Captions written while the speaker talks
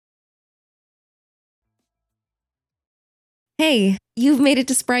Hey, you've made it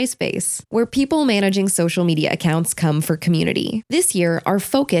to Spry Space, where people managing social media accounts come for community. This year, our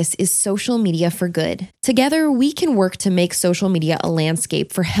focus is social media for good. Together, we can work to make social media a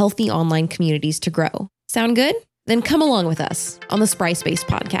landscape for healthy online communities to grow. Sound good? Then come along with us on the Spry Space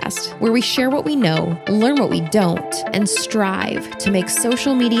podcast, where we share what we know, learn what we don't, and strive to make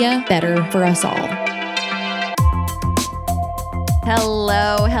social media better for us all.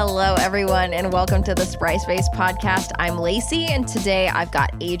 Hello, everyone, and welcome to the Spry Space podcast. I'm Lacey, and today I've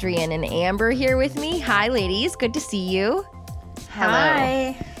got Adrian and Amber here with me. Hi, ladies. Good to see you. Hello.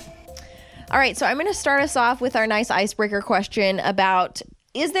 Hi. All right, so I'm going to start us off with our nice icebreaker question about,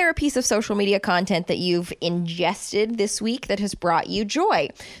 is there a piece of social media content that you've ingested this week that has brought you joy?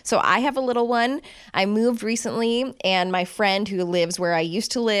 So I have a little one. I moved recently, and my friend who lives where I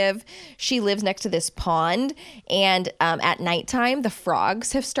used to live, she lives next to this pond. And at nighttime, the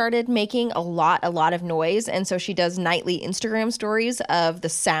frogs have started making a lot of noise. And so she does nightly Instagram stories of the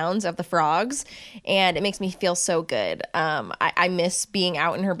sounds of the frogs, and it makes me feel so good. I miss being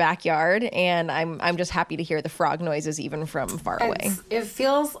out in her backyard, and I'm just happy to hear the frog noises even from far away. It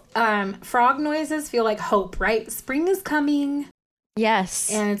feels, frog noises feel like hope, right? Spring is coming.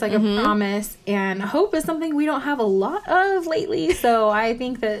 Yes. And it's like a promise. And hope is something we don't have a lot of lately. So I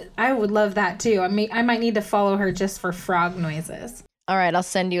think that I would love that too. I might need to follow her just for frog noises. All right. I'll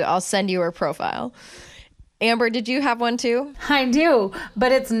send you her profile. Amber, did you have one too? I do,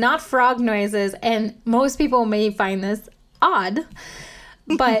 but it's not frog noises. And most people may find this odd,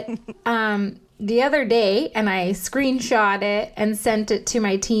 but, the other day, and I screenshot it and sent it to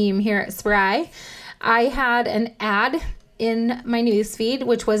my team here at Spry, I had an ad in my newsfeed,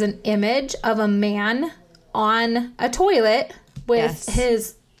 which was an image of a man on a toilet with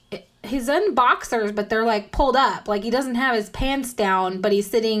he's in boxers, but they're like pulled up. Like he doesn't have his pants down, but he's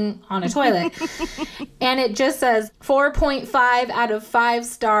sitting on a toilet. And it just says 4.5 out of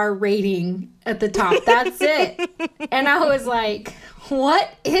 5-star rating at the top. That's it. And I was like,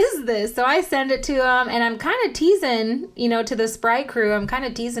 what is this? So I send it to him, and I'm kind of teasing, to the Spry crew. I'm kind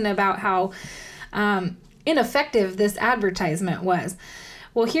of teasing about how ineffective this advertisement was.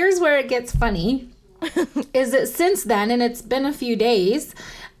 Well, here's where it gets funny, is that since then, and it's been a few days,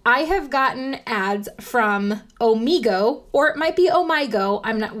 I have gotten ads from Omigo, or it might be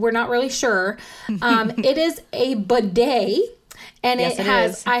Omigo. We're not really sure. It is a bidet, and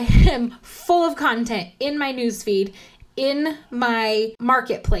yes, I am full of content in my newsfeed, in my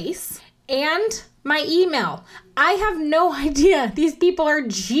marketplace, and my email. I have no idea. These people are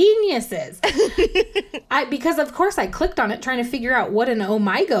geniuses. Because of course I clicked on it trying to figure out what an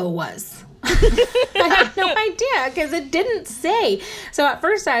Omigo was. I had no idea because it didn't say. So at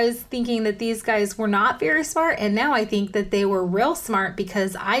first I was thinking that these guys were not very smart, and now I think that they were real smart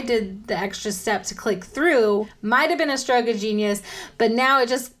because I did the extra step to click through. Might have been a stroke of genius, but now it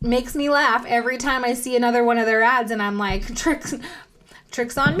just makes me laugh every time I see another one of their ads, and I'm like, tricks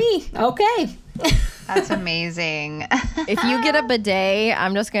on me. Okay. That's amazing. If you get a bidet,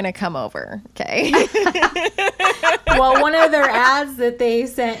 I'm just going to come over. Okay. Well, one of their ads that they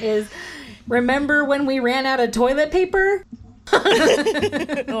sent is, remember when we ran out of toilet paper?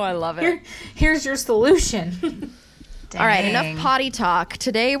 Oh, I love it. Here's your solution. All right, enough potty talk.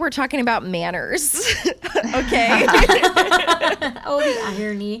 Today we're talking about manners. Okay. Oh, the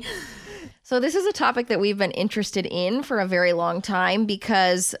irony. So this is a topic that we've been interested in for a very long time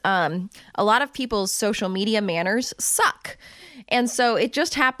because a lot of people's social media manners suck. And so it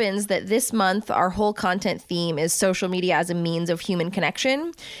just happens that this month, our whole content theme is social media as a means of human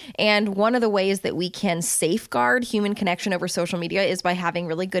connection. And one of the ways that we can safeguard human connection over social media is by having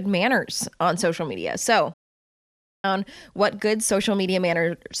really good manners on social media. So on what good social media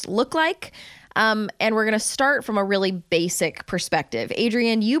manners look like. And we're going to start from a really basic perspective.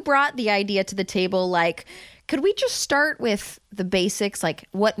 Adrian, you brought the idea to the table, like, could we just start with the basics? Like,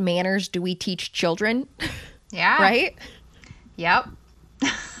 what manners do we teach children? Yeah. Right? Yep.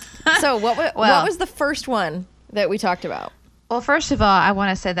 So what was the first one that we talked about? Well, first of all, I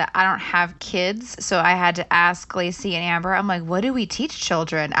want to say that I don't have kids, so I had to ask Lacey and Amber. I'm like, what do we teach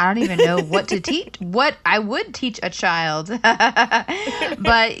children? I don't even know what to teach. What I would teach a child. But,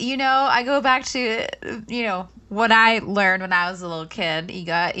 I go back to, what I learned when I was a little kid. You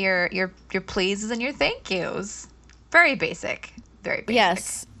got your pleases and your thank yous. Very basic. Very basic.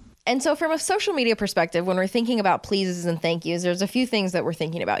 Yes. And so from a social media perspective, when we're thinking about pleases and thank yous, there's a few things that we're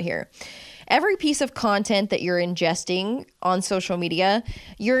thinking about here. Every piece of content that you're ingesting on social media,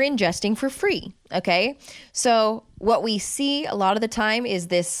 you're ingesting for free, okay? So what we see a lot of the time is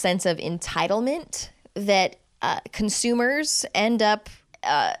this sense of entitlement that consumers end up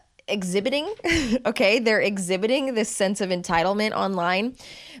exhibiting. Okay, they're exhibiting this sense of entitlement online.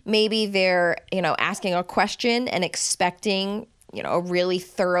 Maybe they're, asking a question and expecting, a really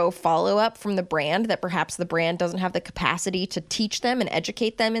thorough follow-up from the brand that perhaps the brand doesn't have the capacity to teach them and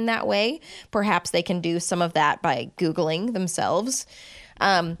educate them in that way. Perhaps they can do some of that by Googling themselves.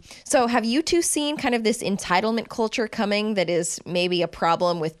 So have you two seen kind of this entitlement culture coming that is maybe a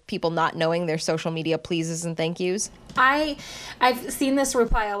problem with people not knowing their social media pleases and thank yous? I've seen this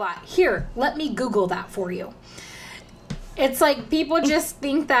reply a lot. Here, let me Google that for you. It's like people just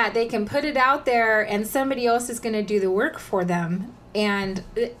think that they can put it out there and somebody else is going to do the work for them. And,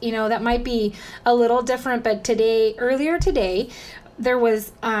 that might be a little different. But earlier today, there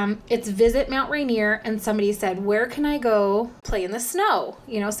was, it's Visit Mount Rainier, and somebody said, where can I go play in the snow?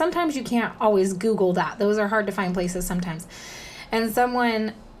 Sometimes you can't always Google that. Those are hard to find places sometimes. And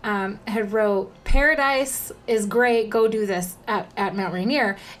someone had wrote, Paradise is great, go do this at Mount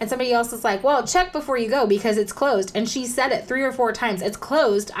Rainier. And somebody else is like, well, check before you go because it's closed. And she said it 3 or 4 times, it's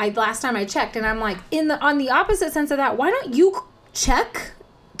closed. Last time I checked, and I'm like, on the opposite sense of that, why don't you check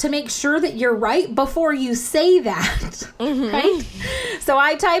to make sure that you're right before you say that, right? So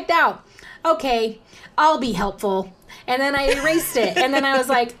I typed out, okay, I'll be helpful. And then I erased it. And then I was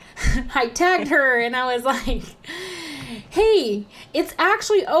like, I tagged her and I was like, hey, it's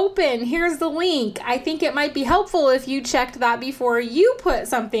actually open. Here's the link. I think it might be helpful if you checked that before you put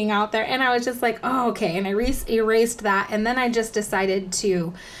something out there. And I was just like, oh, okay. And I erased that. And then I just decided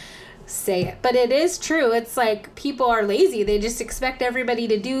to say it. But it is true. It's like people are lazy. They just expect everybody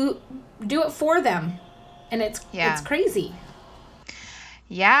to do it for them. And it's crazy.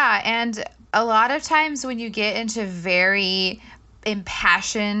 Yeah. And a lot of times when you get into very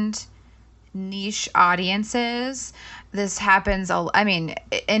impassioned niche audiences, this happens, in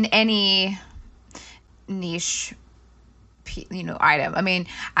any niche item.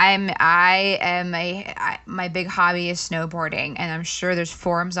 My big hobby is snowboarding, and I'm sure there's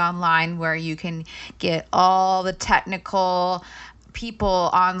forums online where you can get all the technical people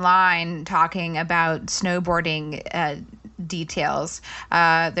online talking about snowboarding details.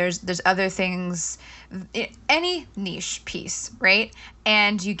 There's other things, any niche piece, right?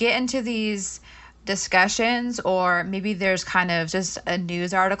 And you get into these discussions, or maybe there's kind of just a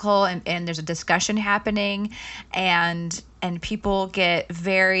news article and there's a discussion happening, and people get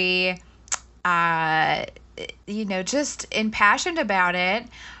very just impassioned about it,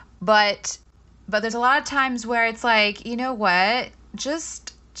 but there's a lot of times where it's like, you know what,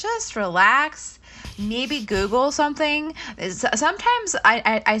 just relax. Maybe Google something. Sometimes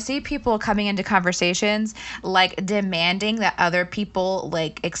I see people coming into conversations like demanding that other people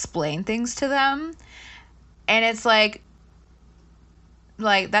like explain things to them. And it's like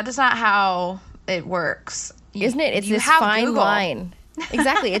that is not how it works. Isn't it? It's this fine Google. Line.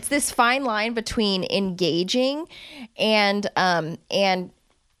 Exactly. It's this fine line between engaging and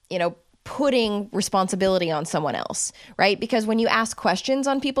putting responsibility on someone else, right? Because when you ask questions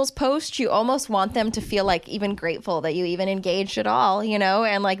on people's posts, you almost want them to feel like even grateful that you even engaged at all,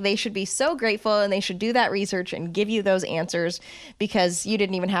 and like they should be so grateful and they should do that research and give you those answers because you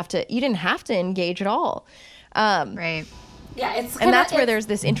didn't have to engage at all. Right. Yeah, and that's where there's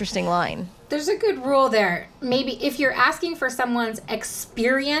this interesting line. There's a good rule there. Maybe if you're asking for someone's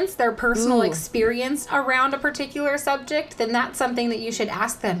experience, their personal experience around a particular subject, then that's something that you should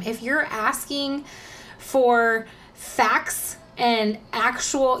ask them. If you're asking for facts and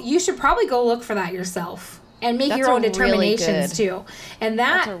you should probably go look for that yourself and make your own determinations too. And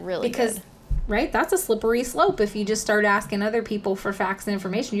that's right, that's a slippery slope. If you just start asking other people for facts and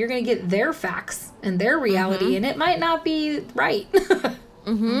information, you're going to get their facts and their reality, and it might not be right.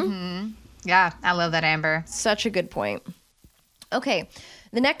 Yeah, I love that, Amber. Such a good point. Okay,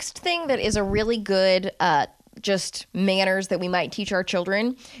 the next thing that is a really good just manners that we might teach our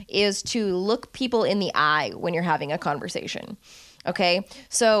children is to look people in the eye when you're having a conversation. Okay,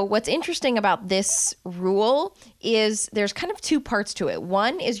 so what's interesting about this rule is there's kind of 2 parts to it.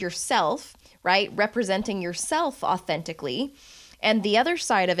 One is yourself, right? Representing yourself authentically. And the other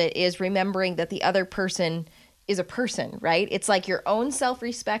side of it is remembering that the other person is a person, right? It's like your own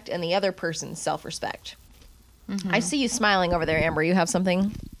self-respect and the other person's self-respect. I see you smiling over there, Amber. You have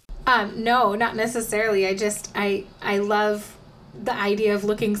something? No, not necessarily. I love the idea of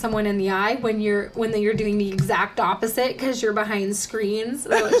looking someone in the eye when you're doing the exact opposite because you're behind screens.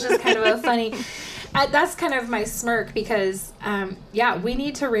 So it's just kind of a funny. That's kind of my smirk because, we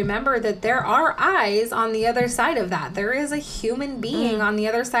need to remember that there are eyes on the other side of that. There is a human being on the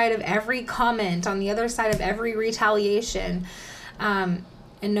other side of every comment, on the other side of every retaliation.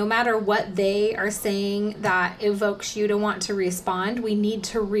 And no matter what they are saying that evokes you to want to respond, we need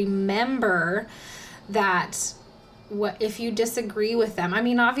to remember that if you disagree with them, I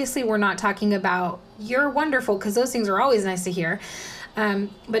mean, obviously we're not talking about you're wonderful, because those things are always nice to hear.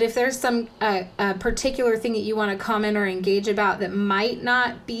 But if there's some a particular thing that you want to comment or engage about that might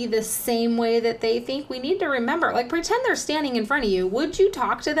not be the same way that they think, we need to remember, like, pretend they're standing in front of you. Would you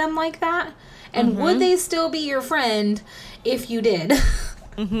talk to them like that? And would they still be your friend if you did?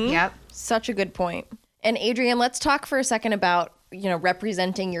 Yep. Such a good point. And Adrienne, let's talk for a second about,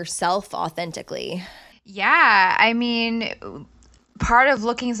 representing yourself authentically. Yeah, I mean, part of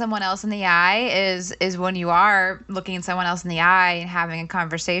looking someone else in the eye is when you are looking someone else in the eye and having a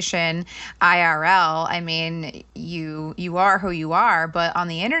conversation IRL. I mean, you are who you are, but on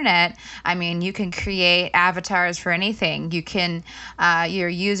the internet, I mean, you can create avatars for anything. You can, your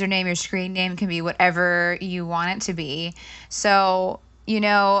username, your screen name can be whatever you want it to be. So, and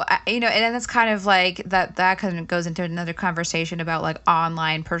then it's kind of like that kind of goes into another conversation about like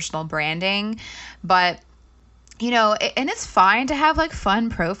online personal branding, but and it's fine to have like fun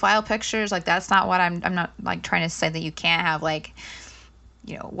profile pictures. Like, that's not what I'm not like trying to say that you can't have like,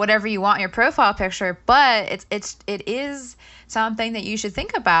 whatever you want in your profile picture, but it is something that you should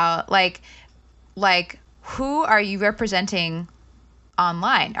think about. Like who are you representing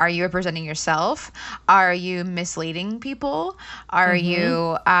online? Are you representing yourself? Are you misleading people? Are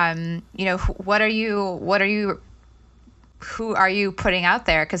you, who are you putting out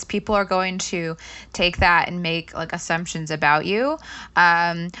there? Because people are going to take that and make like assumptions about you.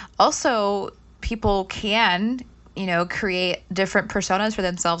 Also, people can, create different personas for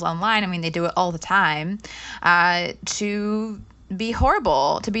themselves online. I mean, they do it all the time, to be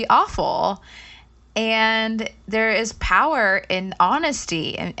horrible, to be awful. And there is power in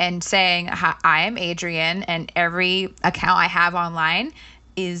honesty and saying, I am Adrienne, and every account I have online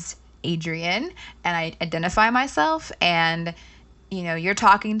is Adrienne, and I identify myself, and you're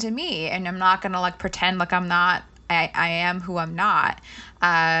talking to me, and I'm not gonna like pretend like I'm not. I am who I'm not.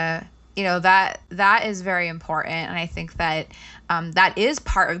 That is very important, and I think that that is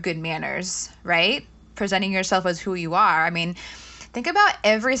part of good manners, right? Presenting yourself as who you are. I mean, think about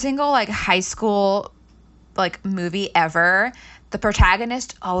every single like high school like movie ever. The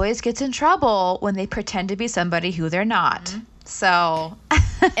protagonist always gets in trouble when they pretend to be somebody who they're not. Mm-hmm. So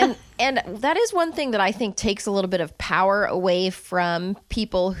and that is one thing that I think takes a little bit of power away from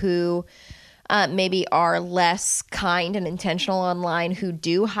people who maybe are less kind and intentional online, who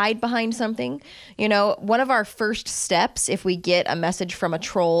do hide behind something. One of our first steps, if we get a message from a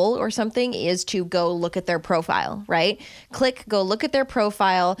troll or something, is to go look at their profile, right? Go look at their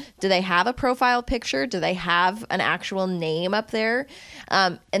profile. Do they have a profile picture? Do they have an actual name up there?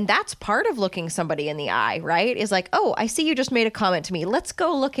 And that's part of looking somebody in the eye, right? Is like, oh, I see you just made a comment to me. Let's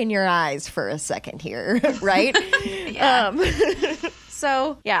go look in your eyes for a second here, right?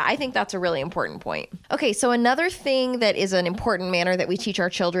 So, yeah, I think that's a really important point. Okay, so another thing that is an important manner that we teach our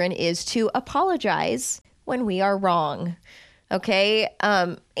children is to apologize when we are wrong. Okay,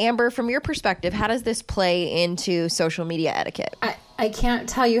 Amber, from your perspective, how does this play into social media etiquette? I can't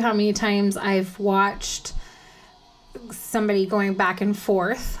tell you how many times I've watched somebody going back and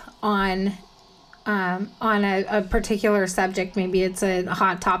forth on a particular subject. Maybe it's a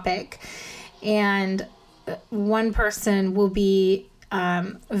hot topic, and one person will be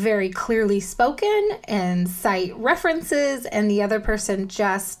very clearly spoken and cite references, and the other person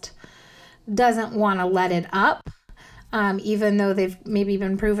just doesn't want to let it up, even though they've maybe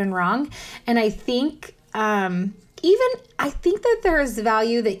been proven wrong. And I think that there is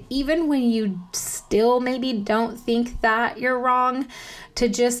value that even when you still maybe don't think that you're wrong, to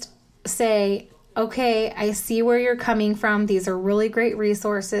just say, okay, I see where you're coming from. These are really great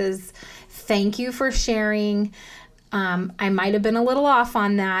resources. Thank you for sharing. I might have been a little off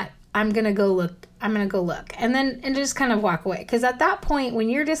on that. I'm going to go look. And just kind of walk away. Because at that point, when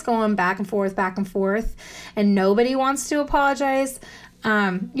you're just going back and forth, and nobody wants to apologize,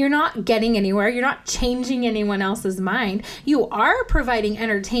 you're not getting anywhere. You're not changing anyone else's mind. You are providing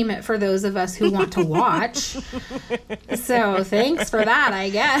entertainment for those of us who want to watch. So thanks for that, I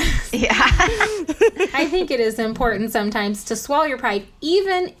guess. Yeah. I think it is important sometimes to swallow your pride,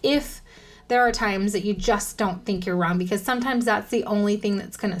 even if there are times that you just don't think you're wrong, because sometimes that's the only thing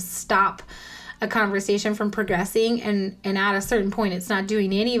that's going to stop a conversation from progressing. And at a certain point, it's not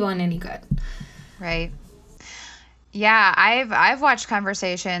doing anyone any good. Right. Yeah, I've watched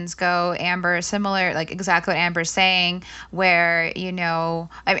conversations go, Amber, similar, like exactly what Amber's saying, where,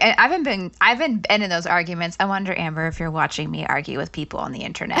 I haven't been in those arguments. I wonder, Amber, if you're watching me argue with people on the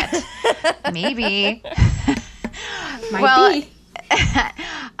internet. Maybe. Might be.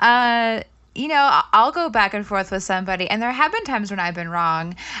 I'll go back and forth with somebody, and there have been times when I've been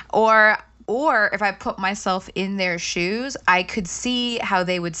wrong, or if I put myself in their shoes, I could see how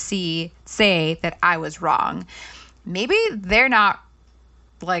they would say that I was wrong. Maybe they're not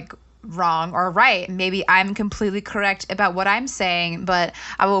like wrong or right. Maybe I'm completely correct about what I'm saying, but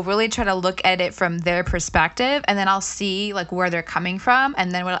I will really try to look at it from their perspective, and then I'll see like where they're coming from.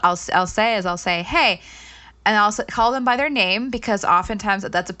 And then what I'll say, hey, and I'll call them by their name, because oftentimes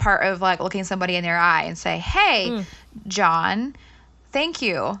that's a part of like looking somebody in their eye and say, hey, John, thank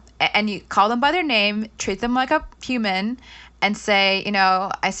you. And you call them by their name, treat them like a human, and say,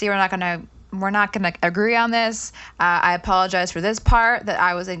 I see we're not going to agree on this. I apologize for this part that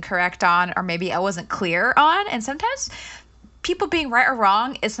I was incorrect on, or maybe I wasn't clear on. And sometimes people being right or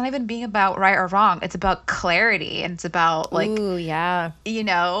wrong, it's not even being about right or wrong. It's about clarity, and it's about like, ooh, yeah,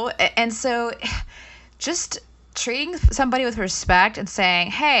 and so just treating somebody with respect and saying,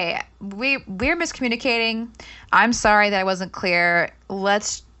 hey, we're miscommunicating. I'm sorry that I wasn't clear.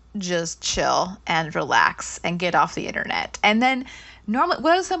 Let's just chill and relax and get off the internet. And then normally,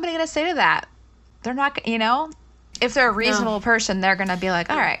 what is somebody going to say to that? They're not, if they're a reasonable person, they're going to be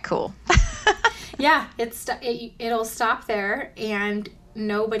like, all right, cool. Yeah, it'll stop there, and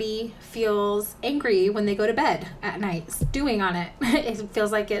nobody feels angry when they go to bed at night stewing on it. It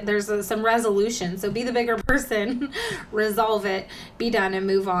feels like there's some resolution. So be the bigger person, resolve it, be done, and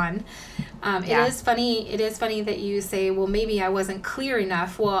move on. It is funny that you say, well, maybe I wasn't clear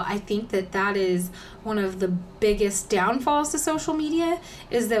enough. Well, I think that is one of the biggest downfalls to social media,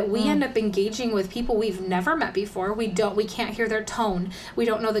 is that we end up engaging with people we've never met before. We can't hear their tone. We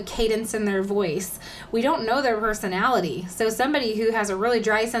don't know the cadence in their voice. We don't know their personality. So somebody who has a really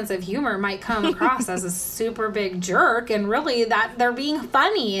dry sense of humor might come across as a super big jerk, and really that they're being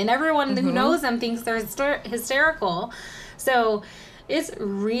funny, and everyone who knows them thinks they're hysterical. So it's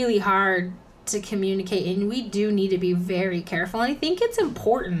really hard to communicate, and we do need to be very careful. And I think it's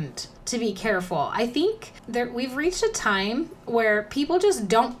important to be careful. I think that we've reached a time where people just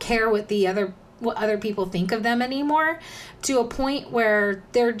don't care what other people think of them anymore, to a point where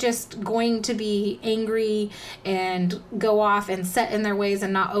they're just going to be angry and go off and set in their ways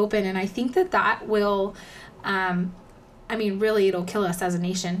and not open. And I think that will, really, it'll kill us as a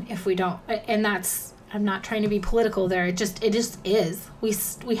nation if we don't. And I'm not trying to be political there. It just is.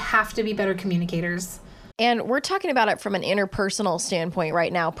 We have to be better communicators. And we're talking about it from an interpersonal standpoint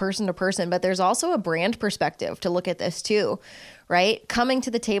right now, person to person, but there's also a brand perspective to look at this too, right? Coming to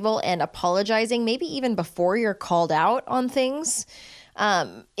the table and apologizing, maybe even before you're called out on things.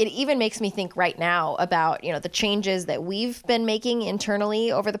 It even makes me think right now about, the changes that we've been making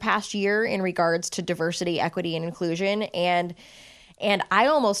internally over the past year in regards to diversity, equity, and inclusion. And I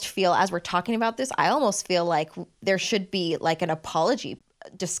almost feel, as we're talking about this, I almost feel like there should be like an apology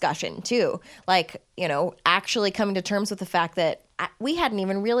discussion too. Like, actually coming to terms with the fact that we hadn't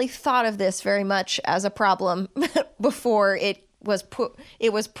even really thought of this very much as a problem before it was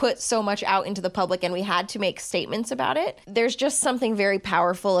put so much out into the public, and we had to make statements about it. There's just something very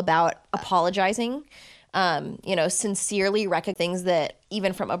powerful about apologizing, sincerely recognizing things that,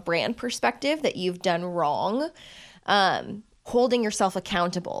 even from a brand perspective, that you've done wrong. Holding yourself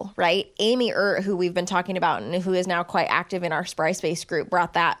accountable, right? Amy who we've been talking about and who is now quite active in our Spry Space group,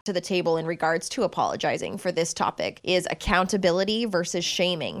 brought that to the table in regards to apologizing for this topic, is accountability versus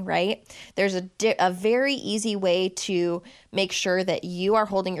shaming, right? There's a very easy way to make sure that you are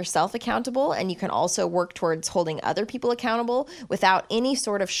holding yourself accountable, and you can also work towards holding other people accountable without any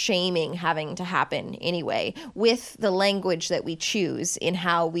sort of shaming having to happen anyway, with the language that we choose in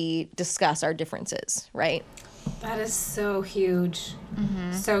how we discuss our differences, right? That is so huge.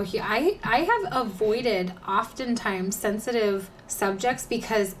 So I have avoided oftentimes sensitive subjects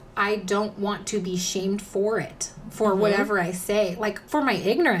because I don't want to be shamed for it, for whatever I say, like for my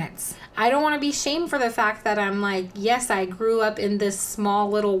ignorance. I don't want to be shamed for the fact that I'm like, yes, I grew up in this small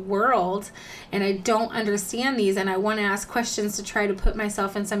little world and I don't understand these, and I want to ask questions to try to put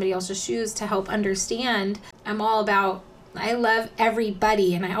myself in somebody else's shoes to help understand. I love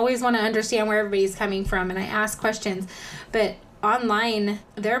everybody, and I always want to understand where everybody's coming from, and I ask questions. But online,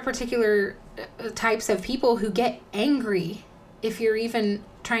 there are particular types of people who get angry if you're even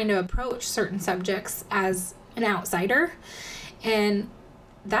trying to approach certain subjects as an outsider, and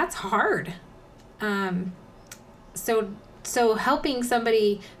that's hard. So so helping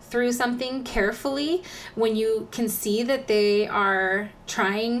somebody through something carefully when you can see that they are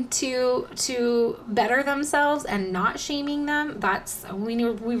trying to better themselves and not shaming them,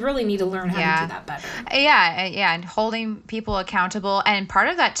 we really need to learn how to do that better. Yeah, and holding people accountable. And part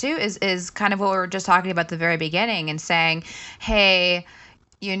of that too is kind of what we were just talking about at the very beginning, and saying, hey,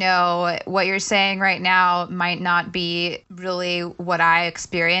 you know, what you're saying right now might not be really what I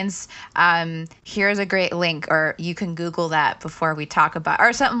experience. Here's a great link, or you can Google that before we talk about,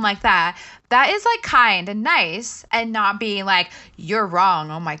 or something like that. That is like kind and nice, and not being like, you're wrong.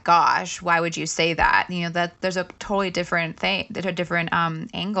 Oh my gosh, why would you say that? You know, that there's a totally different thing, a different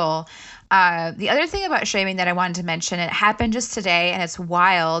angle. The other thing about shaming that I wanted to mention, it happened just today, and it's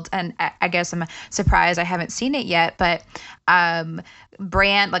wild. And I guess I'm surprised I haven't seen it yet, but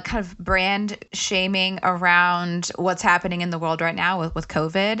brand shaming around what's happening in the world right now with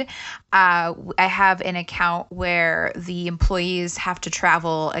COVID. I have an account where the employees have to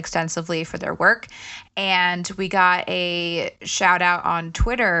travel extensively for their work, and we got a shout out on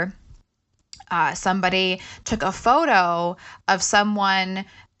Twitter. Somebody took a photo of someone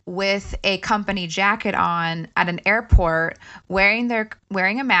with a company jacket on at an airport, wearing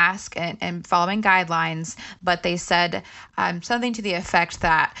a mask and following guidelines, but they said something to the effect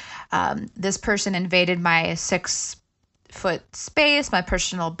that this person invaded my 6-foot space, my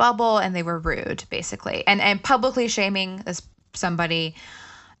personal bubble, and they were rude, basically, and publicly shaming somebody,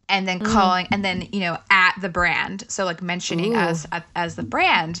 and then calling, and then, you know, at the brand, so like mentioning us as the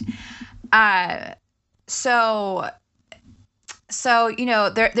brand. So, you know,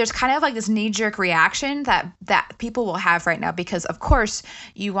 there's kind of like this knee-jerk reaction that people will have right now, because of course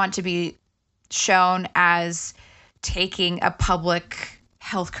you want to be shown as taking a public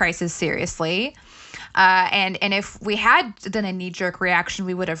health crisis seriously. And if we had done a knee-jerk reaction,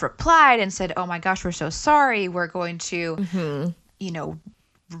 we would have replied and said, oh my gosh, we're so sorry. We're going to, you know,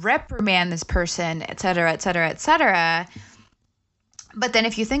 reprimand this person, et cetera, et cetera, et cetera. But then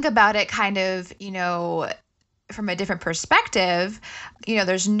if you think about it kind of, you know, from a different perspective, you know,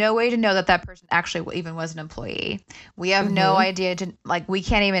 there's no way to know that person actually even was an employee. We have no idea we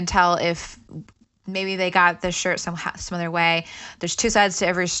can't even tell if maybe they got the shirt some other way. There's two sides to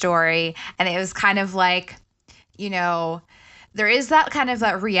every story. And it was kind of like, you know, there is that kind of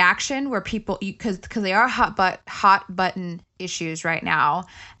that reaction where people, because they are hot button issues right now.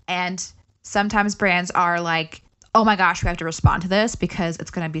 And sometimes brands are like, oh my gosh, we have to respond to this because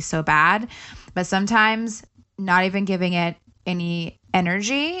it's going to be so bad. But sometimes not even giving it any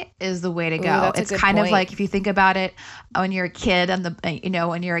energy is the way to go. It's kind of like, if you think about it, when you're a kid in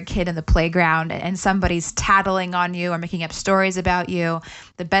the playground and somebody's tattling on you or making up stories about you,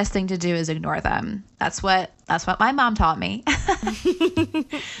 the best thing to do is ignore them. That's what my mom taught me.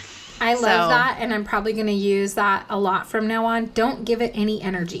 I love that, and I'm probably going to use that a lot from now on. Don't give it any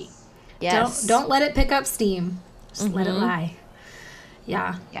energy. Yes. Don't let it pick up steam. Just let it lie.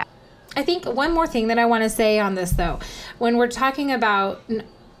 Yeah. Yeah. I think one more thing that I want to say on this, though, when we're talking about,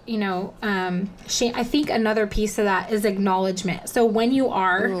 you know, I think another piece of that is acknowledgement. So when you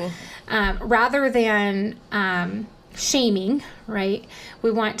are, rather than shaming, right,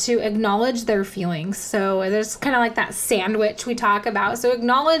 we want to acknowledge their feelings. So there's kind of like that sandwich we talk about. So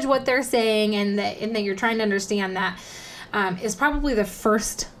acknowledge what they're saying, and that you're trying to understand that is probably the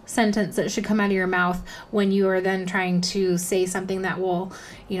first sentence that should come out of your mouth when you are then trying to say something that will,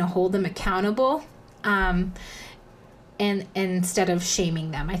 you know, hold them accountable, and instead of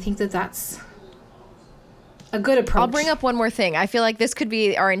shaming them. I think that's a good approach. I'll bring up one more thing. I feel like this could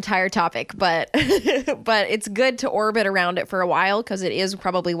be our entire topic, but but it's good to orbit around it for a while, because it is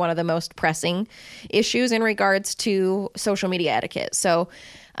probably one of the most pressing issues in regards to social media etiquette. So,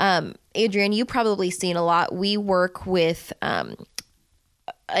 Adrienne, you've probably seen a lot. We work with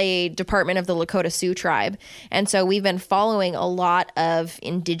a department of the Lakota Sioux tribe. And so we've been following a lot of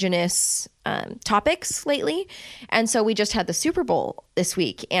indigenous topics lately. And so we just had the Super Bowl this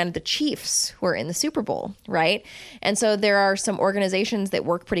week, and the Chiefs were in the Super Bowl, right? And so there are some organizations that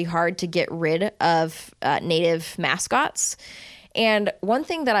work pretty hard to get rid of Native mascots. And one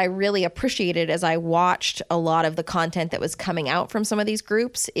thing that I really appreciated as I watched a lot of the content that was coming out from some of these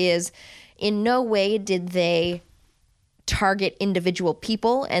groups is, in no way did they target individual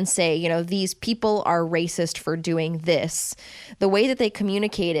people and say, you know, these people are racist for doing this. The way that they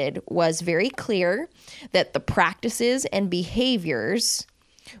communicated was very clear that the practices and behaviors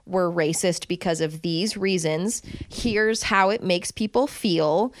were racist because of these reasons. Here's how it makes people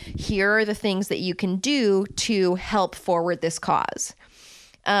feel. Here are the things that you can do to help forward this cause.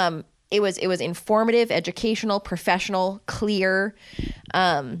 It was informative, educational, professional, clear.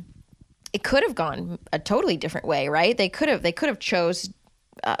 it could have gone a totally different way, right? They could have chose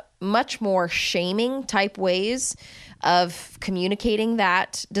much more shaming type ways of communicating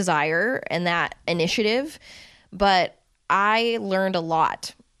that desire and that initiative. But I learned a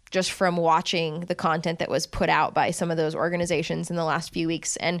lot just from watching the content that was put out by some of those organizations in the last few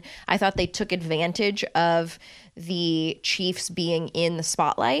weeks. And I thought they took advantage of the chiefs being in the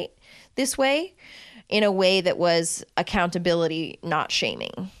spotlight this way, in a way that was accountability, not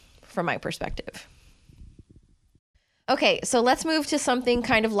shaming, from my perspective. Okay, so let's move to something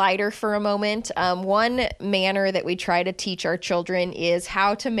kind of lighter for a moment. One manner that we try to teach our children is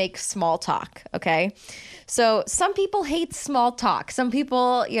how to make small talk, okay? So some people hate small talk. Some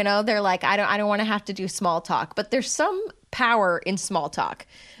people, they're like, I don't want to have to do small talk, but there's some power in small talk.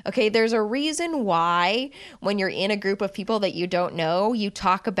 Okay, there's a reason why when you're in a group of people that you don't know, you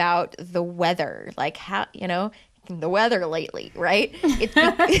talk about the weather, like how, the weather lately, right?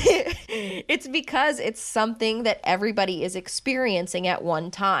 It's because it's something that everybody is experiencing at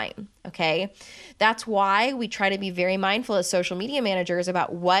one time, okay? That's why we try to be very mindful as social media managers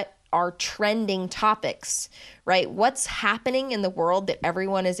about what are trending topics, right? What's happening in the world that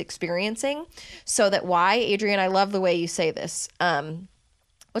everyone is experiencing, so that why, Adrienne, I love the way you say this.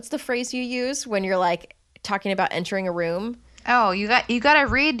 What's the phrase you use when you're like talking about entering a room? Oh, you got to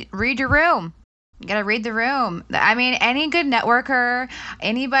read your room. You got to read the room. I mean, any good networker,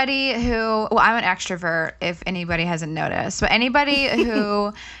 anybody who, well, I'm an extrovert if anybody hasn't noticed, but anybody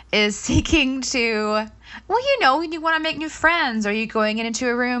who is seeking to, well, you want to make new friends, or you going into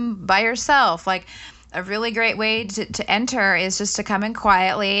a room by yourself, like a really great way to enter is just to come in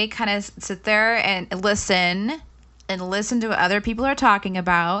quietly, kind of sit there and listen to what other people are talking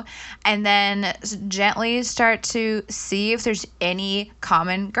about, and then gently start to see if there's any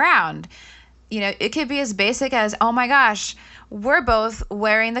common ground. It could be as basic as, oh my gosh, we're both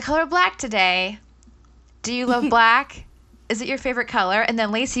wearing the color black today. Do you love black? Is it your favorite color? And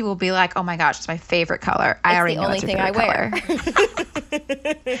then Lacey will be like, oh my gosh, it's my favorite color. I already know it's your favorite color.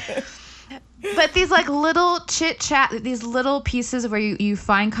 But these like little chit chat, these little pieces where you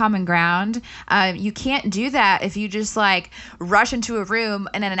find common ground, you can't do that if you just like rush into a room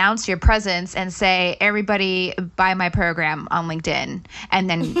and then announce your presence and say, everybody buy my program on LinkedIn, and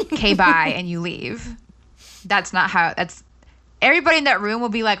then bye and you leave. That's not how, everybody in that room will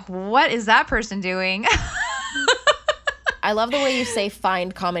be like, what is that person doing? I love the way you say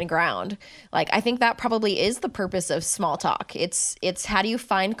find common ground. Like, I think that probably is the purpose of small talk. It's how do you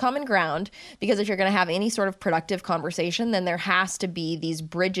find common ground? Because if you're going to have any sort of productive conversation, then there has to be these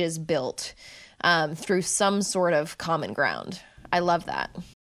bridges built through some sort of common ground. I love that.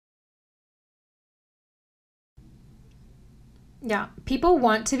 Yeah, people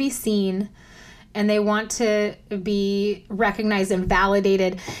want to be seen, and they want to be recognized and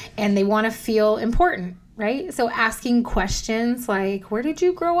validated, and they want to feel important. Right? So asking questions like, where did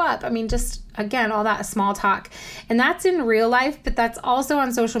you grow up? I mean, just again, all that small talk. And that's in real life, but that's also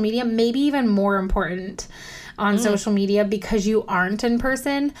on social media, maybe even more important on social media because you aren't in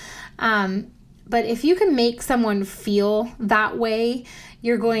person. But if you can make someone feel that way,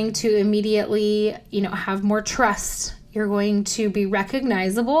 you're going to immediately, have more trust. You're going to be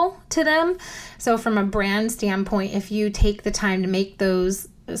recognizable to them. So from a brand standpoint, if you take the time to make those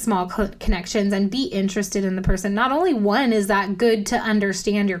small connections and be interested in the person, not only one is that good to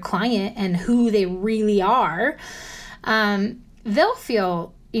understand your client and who they really are, they'll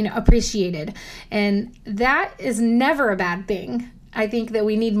feel appreciated, and that is never a bad thing. I think that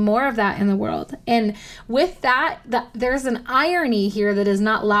we need more of that in the world. And with that, there's an irony here that is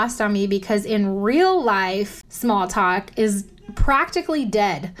not lost on me, because in real life, small talk is practically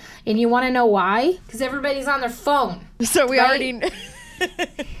dead. And you want to know why? Because everybody's on their phone. So we right? already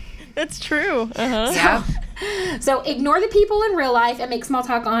That's true. Uh-huh. Yeah. So ignore the people in real life and make small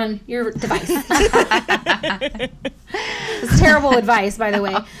talk on your device. It's terrible advice, by the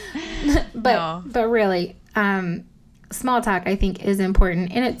way. But really, small talk, I think, is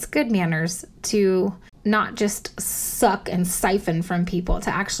important. And it's good manners to not just suck and siphon from people, to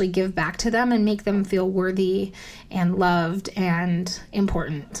actually give back to them and make them feel worthy and loved and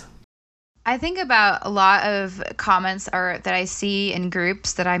important. I think about a lot of comments that I see in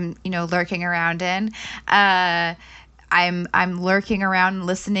groups that I'm, lurking around in. I'm lurking around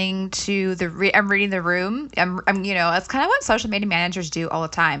listening to I'm reading the room. That's kind of what social media managers do all the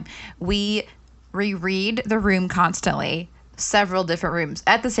time. We reread the room constantly, several different rooms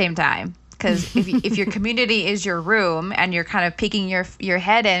at the same time. Because if your community is your room and you're kind of peeking your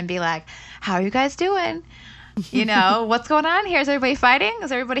head in and be like, how are you guys doing? What's going on here? Is everybody fighting?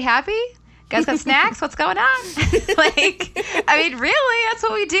 Is everybody happy? guys got snacks? What's going on? Like, I mean, really, that's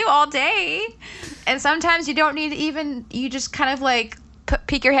what we do all day. And sometimes you don't need to even, you just kind of like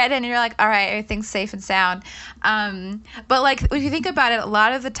peek your head in and you're like, all right, everything's safe and sound. But like, if you think about it, a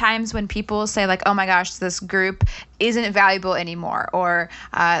lot of the times when people say like, oh my gosh, this group isn't valuable anymore, or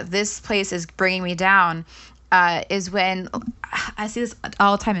this place is bringing me down, is when I see this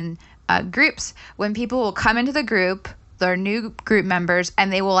all the time in groups, when people will come into the group, they're new group members,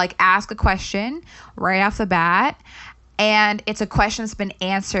 and they will like ask a question right off the bat. And it's a question that's been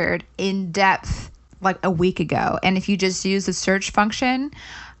answered in depth like a week ago. And if you just use the search function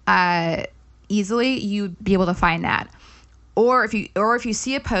easily, you'd be able to find that. Or if you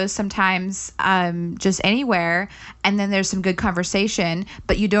see a post sometimes just anywhere, and then there's some good conversation,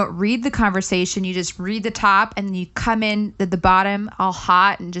 but you don't read the conversation, you just read the top, and you come in at the bottom all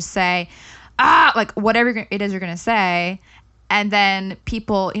hot and just say, like whatever it is you're going to say. And then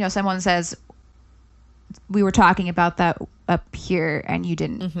people, someone says, we were talking about that up here and you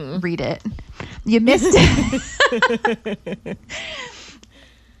didn't read it. You missed it.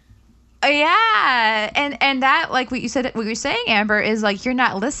 Yeah. And that, like what you said, what you're saying, Amber, is like, you're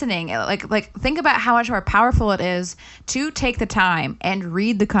not listening. Like think about how much more powerful it is to take the time and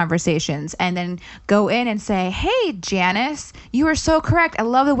read the conversations and then go in and say, hey, Janice, you are so correct. I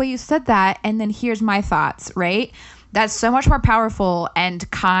love the way you said that. And then here's my thoughts, right? That's so much more powerful and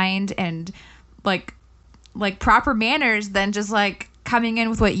kind and like proper manners than just like coming in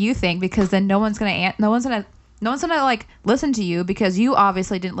with what you think, because then no one's gonna like listen to you, because you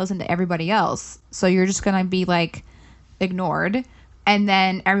obviously didn't listen to everybody else. So you're just gonna be like ignored, and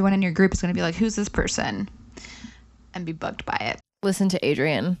then everyone in your group is gonna be like, who's this person, and be bugged by it. Listen to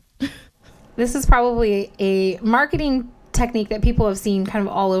Adrienne. This is probably a marketing technique that people have seen kind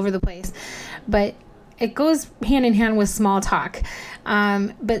of all over the place, but it goes hand in hand with small talk.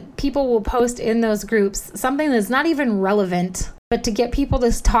 But people will post in those groups something that's not even relevant, but to get people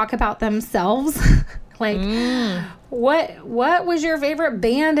to talk about themselves. Like, what was your favorite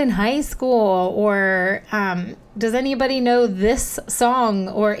band in high school? Or does anybody know this song,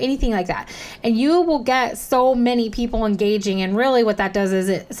 or anything like that? And you will get so many people engaging. And really what that does is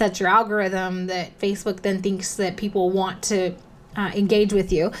it sets your algorithm that Facebook then thinks that people want to engage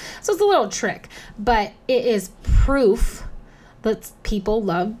with you. So it's a little trick, but it is proof that people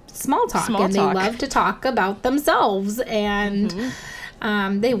love small talk. They love to talk about themselves, and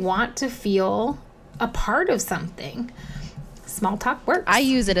they want to feel a part of something. Small talk works. I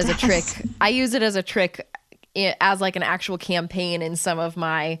use it as a trick. I use it as a trick as like an actual campaign in some of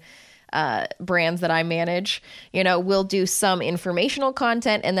my brands that I manage. We'll do some informational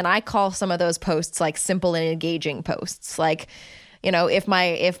content, and then I call some of those posts like simple and engaging posts. Like, if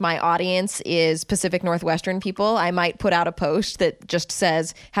my audience is Pacific Northwestern people, I might put out a post that just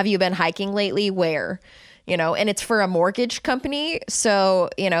says, have you been hiking lately? Where? And it's for a mortgage company. So,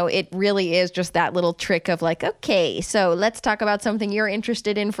 it really is just that little trick of like, okay, so let's talk about something you're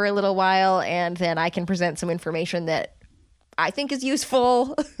interested in for a little while, and then I can present some information that I think is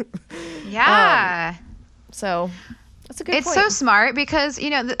useful. Yeah. So that's a good point. It's so smart, because,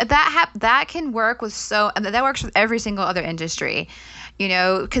 that can work with that works with every single other industry,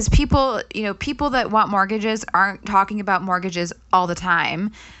 because people that want mortgages aren't talking about mortgages all the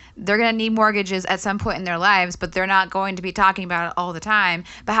time. They're going to need mortgages at some point in their lives, but they're not going to be talking about it all the time.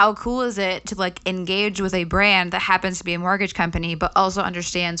 But how cool is it to like engage with a brand that happens to be a mortgage company, but also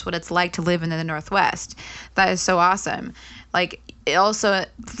understands what it's like to live in the Northwest? That is so awesome. Like, it also,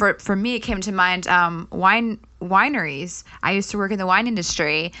 for me, it came to mind wineries. I used to work in the wine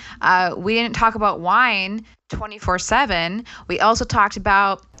industry. We didn't talk about wine 24/7. We also talked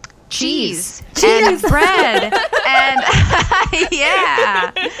about cheese and bread and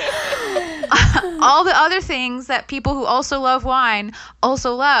yeah, all the other things that people who also love wine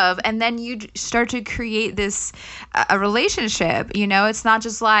also love. And then you start to create this a relationship. It's not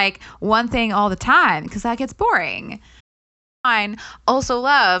just like one thing all the time, because that gets boring. Wine also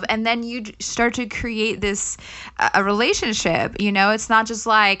love, and then you start to create this a relationship. It's not just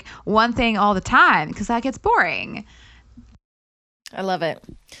like one thing all the time, because that gets boring. I love it.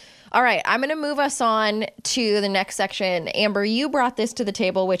 All right, I'm going to move us on to the next section. Amber, you brought this to the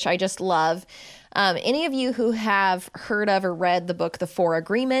table, which I just love. Any of you who have heard of or read the book, The Four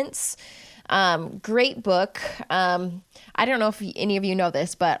Agreements, great book. I don't know if any of you know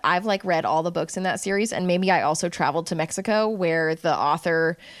this, but I've like read all the books in that series. And maybe I also traveled to Mexico, where the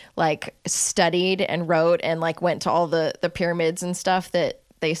author like studied and wrote and like went to all the pyramids and stuff that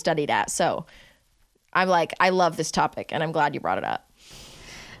they studied at. So I'm like, I love this topic, and I'm glad you brought it up.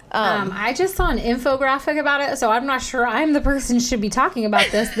 I just saw an infographic about it, so I'm not sure I'm the person who should be talking about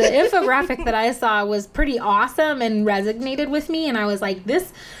this. The infographic that I saw was pretty awesome and resonated with me, and I was like,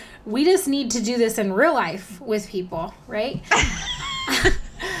 we just need to do this in real life with people, right?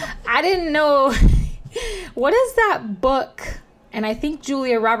 I didn't know. What is that book? And I think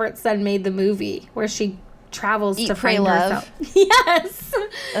Julia Robertson made the movie where she travels to Pray, find Love. herself. Yes.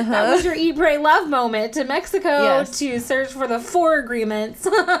 That was your Eat, Pray, Love moment, to Mexico Yes. to search for the 4 agreements.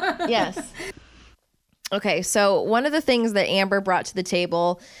 Yes. Okay, so one of the things that Amber brought to the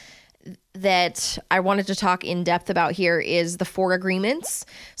table that I wanted to talk in depth about here is the 4 agreements.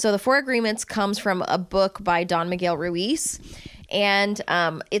 So the 4 agreements comes from a book by Don Miguel Ruiz. And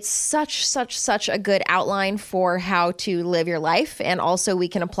it's such a good outline for how to live your life. And also we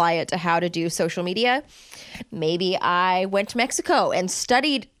can apply it to how to do social media. Maybe I went to Mexico and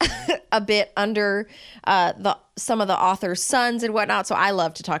studied a bit under some of the author's sons and whatnot. So I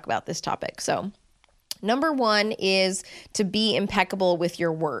love to talk about this topic. So number 1 is to be impeccable with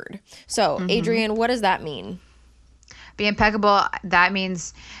your word. So Adrienne, what does that mean? Be impeccable. That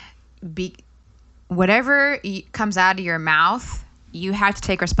means whatever comes out of your mouth, you have to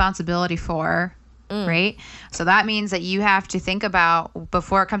take responsibility for, right? So that means that you have to think about,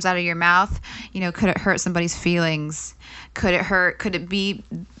 before it comes out of your mouth, could it hurt somebody's feelings? Could it be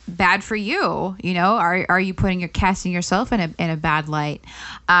bad for you? Are you casting yourself in a bad light?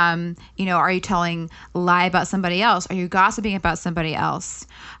 Are you telling a lie about somebody else? Are you gossiping about somebody else?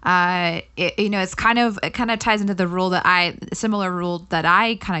 It kind of ties into the similar rule that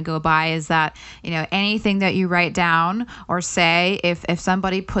I kind of go by, is that, anything that you write down or say, if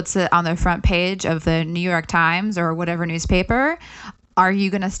somebody puts it on the front page of the New York Times or whatever newspaper, are you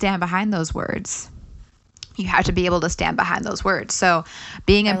going to stand behind those words? You have to be able to stand behind those words. So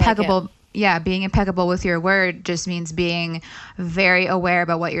being impeccable, being impeccable with your word just means being very aware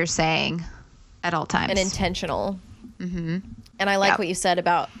about what you're saying at all times. And intentional. Mm-hmm. And I like what you said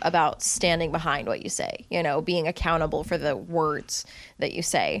about standing behind what you say, being accountable for the words that you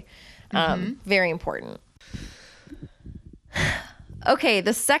say. Very important. Okay,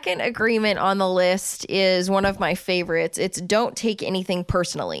 the second agreement on the list is one of my favorites. It's don't take anything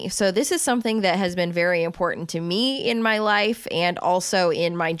personally. So this is something that has been very important to me in my life and also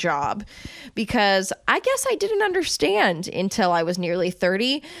in my job, because I guess I didn't understand until I was nearly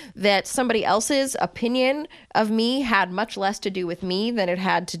 30 that somebody else's opinion of me had much less to do with me than it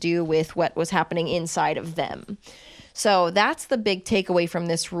had to do with what was happening inside of them. So that's the big takeaway from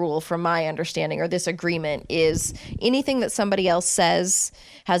this rule, from my understanding, or this agreement, is anything that somebody else says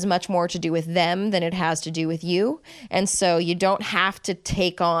has much more to do with them than it has to do with you. And so you don't have to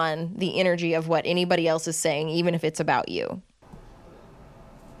take on the energy of what anybody else is saying, even if it's about you.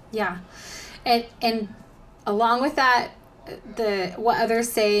 Yeah. And along with that, what others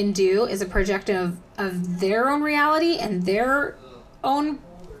say and do is a projection of their own reality and their own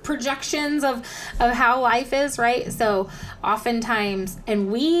projections of how life is, right? So oftentimes,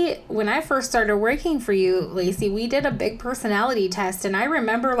 and when I first started working for you, Lacey, we did a big personality test, and I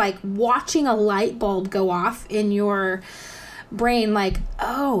remember watching a light bulb go off in your brain,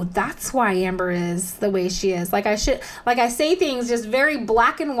 oh, that's why Amber is the way she is. I say things just very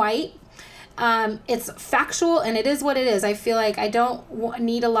black and white. It's factual, and it is what it is. I feel like I don't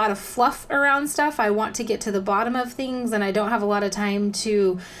need a lot of fluff around stuff. I want to get to the bottom of things, and I don't have a lot of time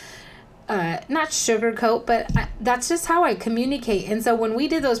to not sugarcoat, but that's just how I communicate. And so when we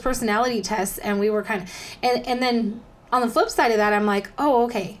did those personality tests, and we were and then on the flip side of that, I'm like, oh,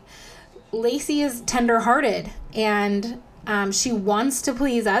 okay, Lacey is tenderhearted, and she wants to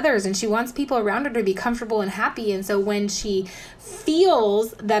please others, and she wants people around her to be comfortable and happy. And so when she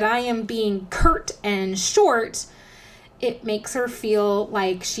feels that I am being curt and short, it makes her feel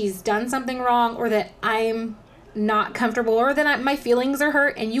like she's done something wrong, or that I'm not comfortable, or that my feelings are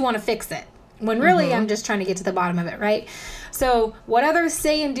hurt and you want to fix it, when really I'm just trying to get to the bottom of it, right? So what others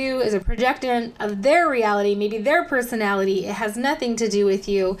say and do is a projection of their reality, maybe their personality. It has nothing to do with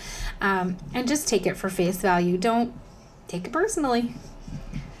you, and just take it for face value. Don't take it personally.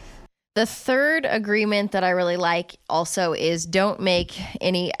 The third agreement that I really like also is don't make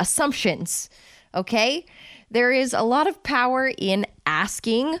any assumptions, okay? There is a lot of power in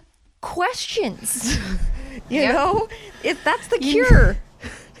asking questions. You know, that's the cure.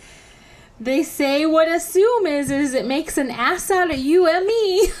 They say what assume is it makes an ass out of you and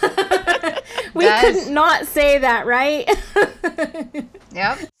me. We couldn't not say that, right?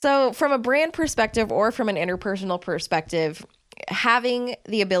 Yep. So from a brand perspective or from an interpersonal perspective, having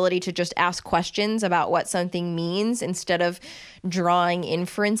the ability to just ask questions about what something means instead of drawing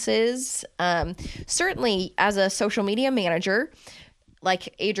inferences. Certainly as a social media manager,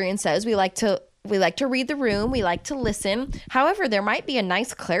 like Adrienne says, we like to read the room. We like to listen. However, there might be a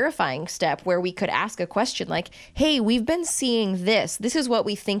nice clarifying step where we could ask a question like, hey, we've been seeing this. This is what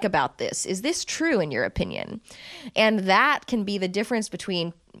we think about this. Is this true in your opinion? And that can be the difference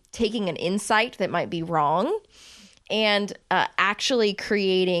between taking an insight that might be wrong and actually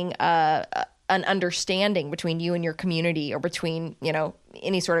creating an understanding between you and your community, or between,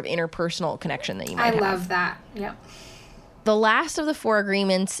 any sort of interpersonal connection that you might have. I love that. Yep. The last of the 4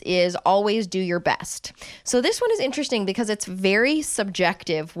 agreements is always do your best. So this one is interesting because it's very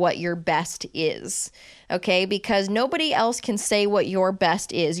subjective what your best is, okay? Because nobody else can say what your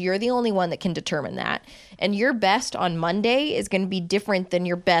best is. You're the only one that can determine that. And your best on Monday is going to be different than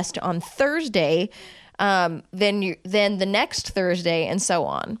your best on Thursday, than the next Thursday, and so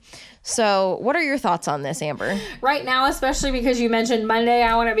on. So what are your thoughts on this, Amber? Right now, especially because you mentioned Monday,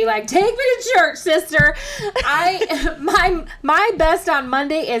 I want to be like, take me to church, sister. My best on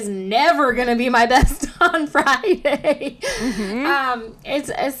Monday is never going to be my best on Friday. Mm-hmm. It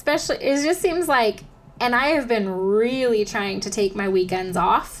just seems like, and I have been really trying to take my weekends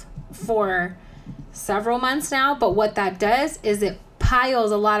off for several months now, but what that does is it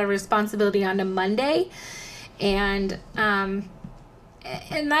piles a lot of responsibility onto Monday, and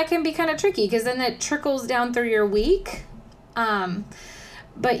that can be kind of tricky because then it trickles down through your week.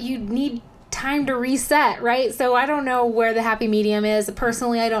 But you need time to reset, right? So I don't know where the happy medium is.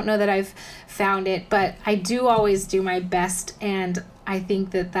 Personally, I don't know that I've found it, but I do always do my best, and I think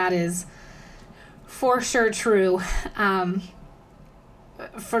that is for sure true.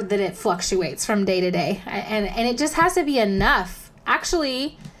 For that it fluctuates from day to day, and it just has to be enough.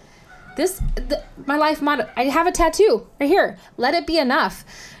 Actually, my life motto, I have a tattoo right here. Let it be enough.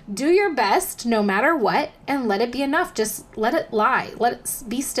 Do your best no matter what, and let it be enough. Just let it lie. Let it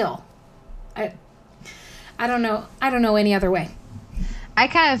be still. I don't know any other way. I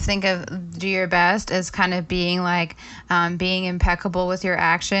kind of think of do your best as kind of being like being impeccable with your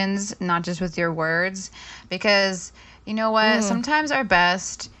actions, not just with your words. Because you know what? Sometimes our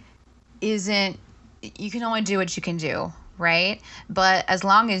best isn't, you can only do what you can do, right? But as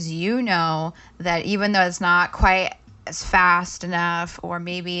long as you know that even though it's not quite as fast enough, or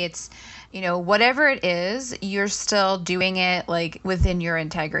maybe it's, whatever it is, you're still doing it like within your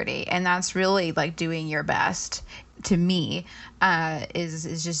integrity. And that's really like doing your best to me,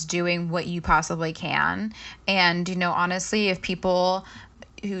 is just doing what you possibly can. And, honestly, if people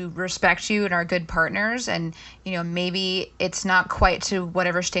who respect you and are good partners, and maybe it's not quite to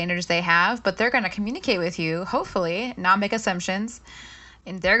whatever standards they have, but they're going to communicate with you, hopefully not make assumptions,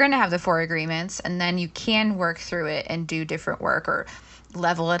 and they're going to have the 4 agreements, and then you can work through it and do different work, or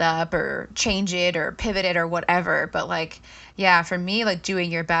level it up, or change it, or pivot it, or whatever. But for me,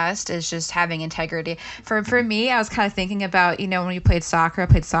 doing your best is just having integrity. For me, I was kind of thinking about, when we played soccer. I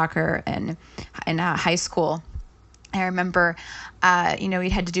played soccer in high school. I remember, we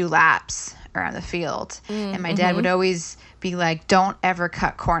had to do laps around the field. And my dad would always be like, don't ever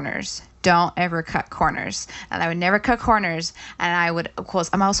cut corners. Don't ever cut corners. And I would never cut corners. And I would, of course,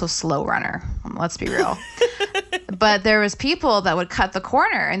 I'm also a slow runner. Let's be real. But there was people that would cut the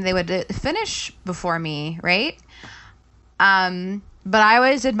corner and they would finish before me, right? But I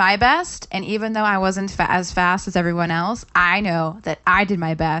always did my best. And even though I wasn't as fast as everyone else, I know that I did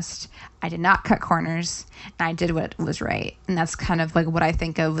my best. I did not cut corners, and I did what was right. And that's kind of like what I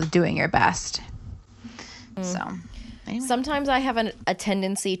think of with doing your best. So, anyway. Sometimes I have a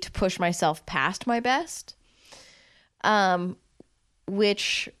tendency to push myself past my best,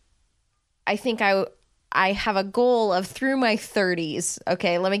 which I think I have a goal of through my 30s.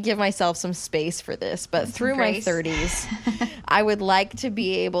 Okay, let me give myself some space for this. But through my 30s, I would like to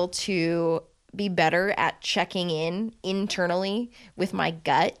be able to be better at checking in internally with my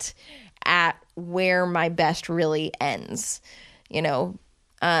gut at where my best really ends,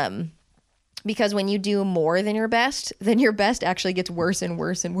 because when you do more than your best, then your best actually gets worse and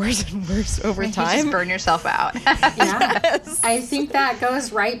worse and worse and worse over time. You just burn yourself out. Yeah. Yes. I think that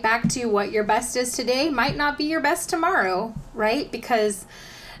goes right back to what your best is today might not be your best tomorrow, right? Because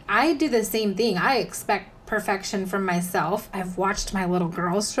I do the same thing. I expect perfection from myself. I've watched my little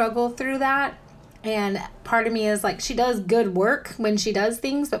girl struggle through that. And part of me is like, she does good work when she does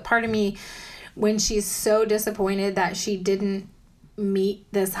things, but part of me, when she's so disappointed that she didn't meet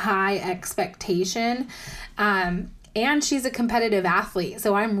this high expectation, and she's a competitive athlete,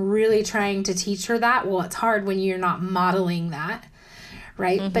 so I'm really trying to teach her that. Well, it's hard when you're not modeling that,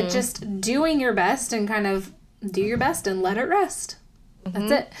 right? But just doing your best and kind of do your best and let it rest.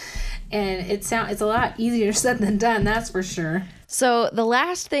 That's it. And it's a lot easier said than done, that's for sure. So the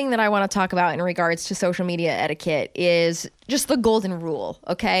last thing that I want to talk about in regards to social media etiquette is just the golden rule,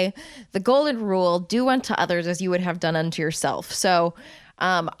 okay? The golden rule, do unto others as you would have done unto yourself. So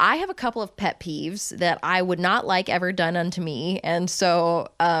I have a couple of pet peeves that I would not like ever done unto me. And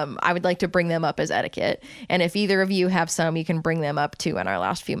so I would like to bring them up as etiquette. And if either of you have some, you can bring them up too in our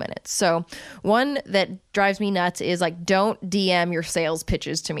last few minutes. So one that drives me nuts is like, don't DM your sales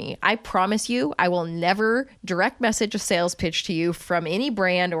pitches to me. I promise you, I will never direct message a sales pitch to you from any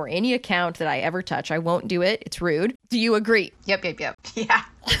brand or any account that I ever touch. I won't do it. It's rude. Do you agree? Yep. Yeah.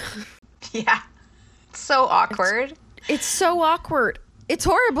 Yeah. So awkward. It's so awkward. It's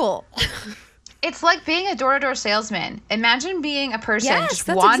horrible. It's like being a door-to-door salesman. Imagine being a person Yes, just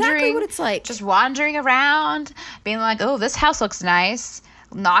that's wandering, exactly what it's like. just wandering around, being like, "Oh, this house looks nice."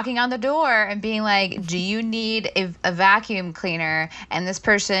 Knocking on the door and being like, "Do you need a vacuum cleaner?" And this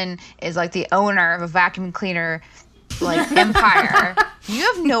person is like the owner of a vacuum cleaner like empire. You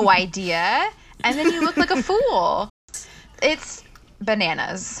have no idea, and then you look like a fool. It's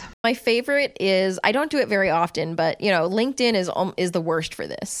bananas. My favorite is, I don't do it very often, but LinkedIn is the worst for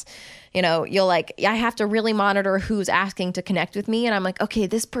this. You'll I have to really monitor who's asking to connect with me, and I'm like, okay,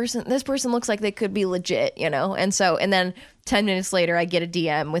 this person looks like they could be legit, and then 10 minutes later I get a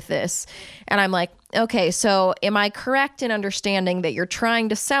DM with this, and I'm like, okay, so am I correct in understanding that you're trying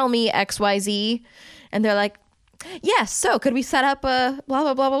to sell me XYZ? And they're like, yes, so could we set up a blah,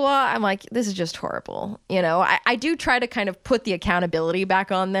 blah, blah, blah, blah? I'm like, this is just horrible. I do try to kind of put the accountability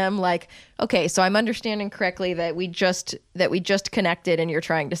back on them. Like, okay, so I'm understanding correctly that we just connected and you're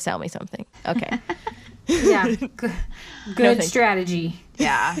trying to sell me something. Okay. Yeah. Good strategy.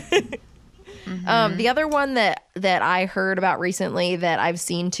 Yeah. The other one that I heard about recently that I've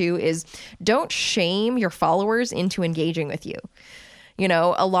seen too is, don't shame your followers into engaging with you.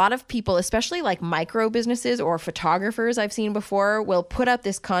 A lot of people, especially like micro businesses or photographers I've seen before, will put up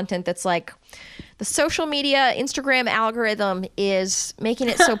this content that's like, the social media Instagram algorithm is making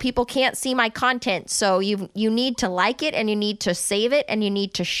it so people can't see my content. So you need to like it, and you need to save it, and you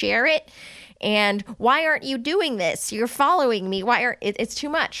need to share it. And why aren't you doing this? You're following me. It's too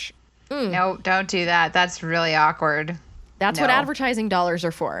much. No, don't do that. That's really awkward. That's what advertising dollars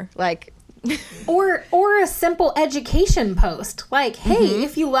are for. Like, or a simple education post like, hey,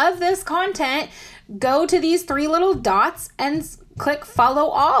 if you love this content, go to these 3 little dots and click follow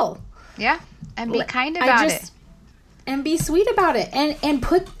all. Yeah, and be kind about it, and be sweet about it,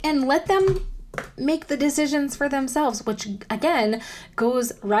 and let them make the decisions for themselves, which again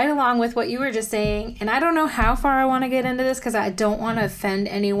goes right along with what you were just saying. And I don't know how far I want to get into this because I don't want to offend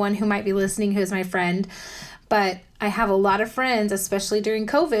anyone who might be listening who's my friend, but I have a lot of friends, especially during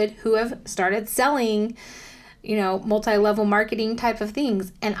COVID, who have started selling, multi-level marketing type of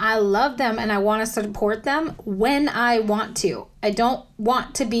things. And I love them and I want to support them when I want to. I don't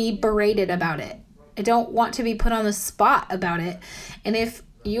want to be berated about it. I don't want to be put on the spot about it. And if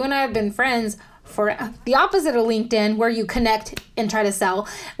you and I have been friends for the opposite of LinkedIn, where you connect and try to sell,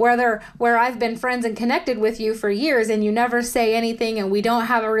 where I've been friends and connected with you for years and you never say anything and we don't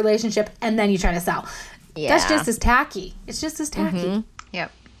have a relationship and then you try to sell. Yeah. That's just as tacky. It's just as tacky.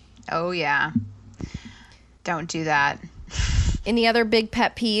 Yep. Oh, yeah. Don't do that. Any other big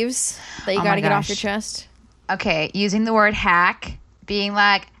pet peeves that you got to get off your chest? Okay. Using the word hack, being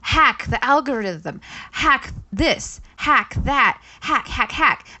like, hack the algorithm, hack this, hack that,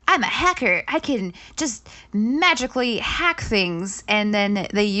 hack. I'm a hacker. I can just magically hack things. And then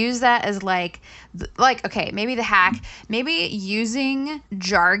they use that as okay, maybe the hack, maybe using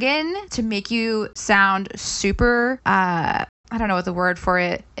jargon to make you sound super, I don't know what the word for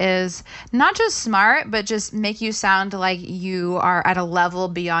it is, not just smart, but just make you sound like you are at a level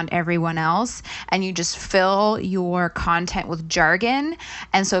beyond everyone else, and you just fill your content with jargon.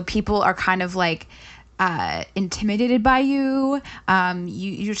 And so people are kind of like intimidated by you.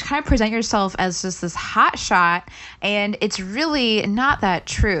 You just kind of present yourself as just this hot shot, and it's really not that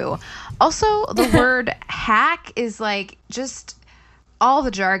true. Also, the word hack is like just all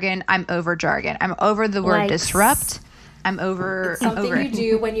the jargon. I'm over jargon. I'm over the word disrupt. I'm over. It's something you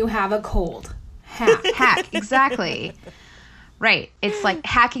do when you have a cold. Hack, exactly. Right. It's like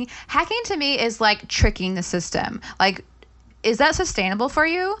hacking. Hacking to me is like tricking the system. Like, is that sustainable for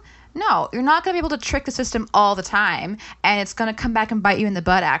you? No, you're not going to be able to trick the system all the time, and it's going to come back and bite you in the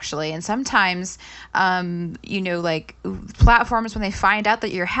butt, actually. And sometimes, like platforms, when they find out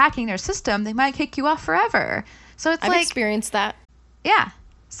that you're hacking their system, they might kick you off forever. So it's I've experienced that. Yeah.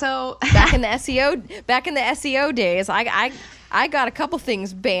 So back in the SEO days, I got a couple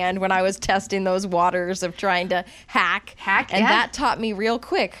things banned when I was testing those waters of trying to hack, and that taught me real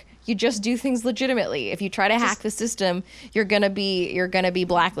quick. You just do things legitimately. If you try to hack the system, you're gonna be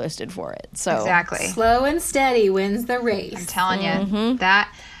blacklisted for it. So Exactly. Slow and steady wins the race. I'm telling you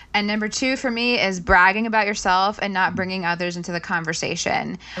that. And number 2 for me is bragging about yourself and not bringing others into the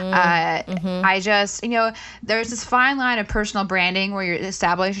conversation. I just, there's this fine line of personal branding where you're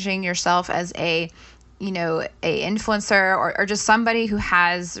establishing yourself as a influencer or just somebody who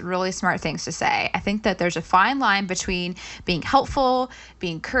has really smart things to say. I think that there's a fine line between being helpful,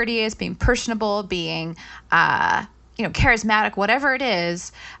 being courteous, being personable, being, charismatic, whatever it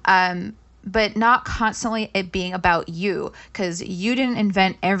is, but not constantly it being about you, because you didn't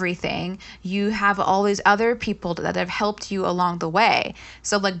invent everything. You have all these other people that have helped you along the way.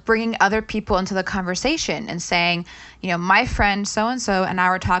 So like bringing other people into the conversation and saying, my friend so-and-so and I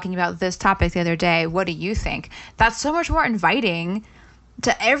were talking about this topic the other day. What do you think? That's so much more inviting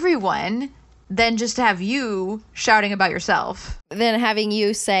to everyone than just to have you shouting about yourself. Then having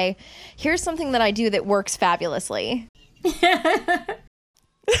you say, here's something that I do that works fabulously.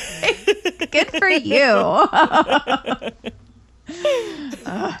 Good for you.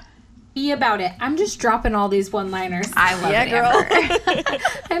 Be about it. I'm just dropping all these one-liners. I love it, girl. Amber.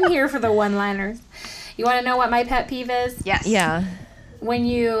 I'm here for the one-liners. You want to know what my pet peeve is? Yes. Yeah. When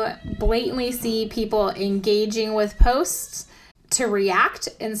you blatantly see people engaging with posts to react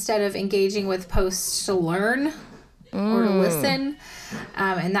instead of engaging with posts to learn or to listen.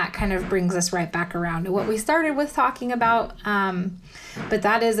 And that kind of brings us right back around to what we started with talking about. But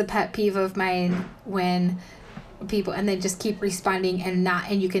that is a pet peeve of mine when people, and they just keep responding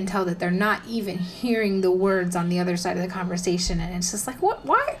and you can tell that they're not even hearing the words on the other side of the conversation. And it's just like,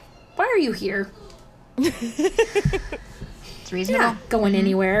 why are you here? It's reasonable. Not going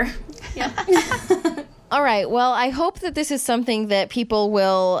anywhere. Yeah. All right. Well, I hope that this is something that people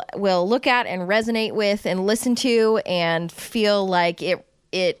will look at and resonate with and listen to and feel like it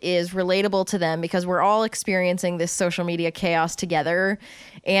is relatable to them, because we're all experiencing this social media chaos together.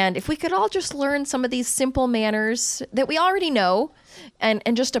 And if we could all just learn some of these simple manners that we already know and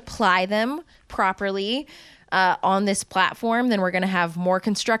just apply them properly on this platform, then we're going to have more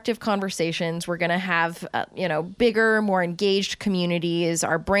constructive conversations. We're going to have, bigger, more engaged communities.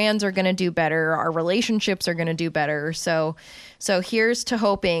 Our brands are going to do better. Our relationships are going to do better. So here's to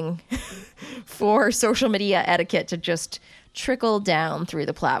hoping for social media etiquette to just trickle down through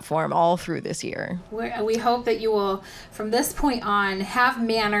the platform all through this year. We hope that you will, from this point on, have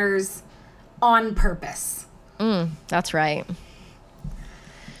manners on purpose. That's right.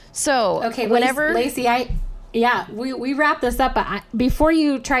 So okay, whenever Lacey, we wrap this up, but before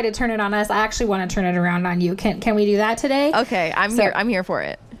you try to turn it on us, I actually want to turn it around on you. Can we do that today? Okay, I'm here for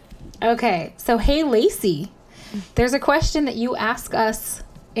it. Okay, so hey Lacey, there's a question that you ask us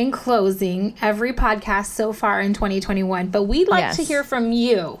in closing every podcast so far in 2021, but we'd like to hear from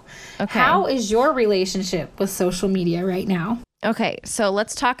you. Okay. How is your relationship with social media right now? Okay, so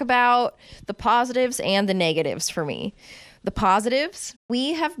let's talk about the positives and the negatives for me. The positives,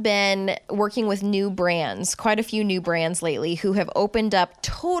 we have been working with new brands, quite a few new brands lately, who have opened up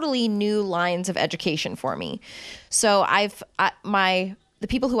totally new lines of education for me. So the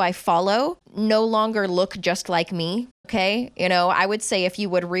people who I follow no longer look just like me. Okay. I would say if you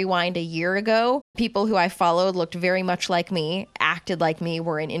would rewind a year ago, people who I followed looked very much like me, acted like me,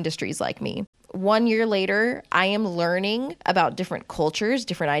 were in industries like me. 1 year later, I am learning about different cultures,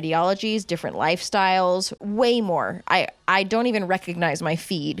 different ideologies, different lifestyles, way more. I don't even recognize my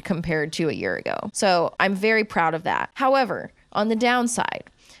feed compared to a year ago. So I'm very proud of that. However, on the downside,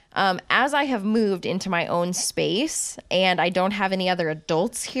 as I have moved into my own space and I don't have any other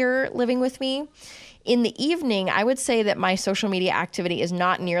adults here living with me, in the evening, I would say that my social media activity is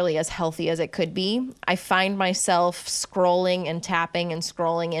not nearly as healthy as it could be. I find myself scrolling and tapping and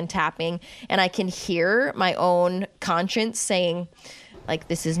scrolling and tapping, and I can hear my own conscience saying, like,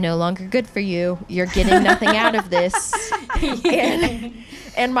 this is no longer good for you. You're getting nothing out of this.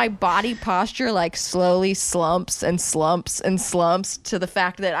 And my body posture like slowly slumps and slumps and slumps to the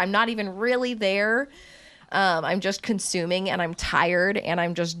fact that I'm not even really there. I'm just consuming and I'm tired and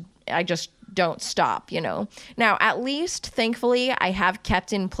I just don't stop, Now, at least, thankfully, I have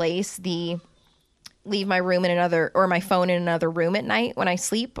kept in place the leave my room my phone in another room at night when I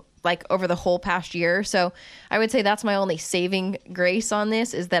sleep, like over the whole past year. So I would say that's my only saving grace on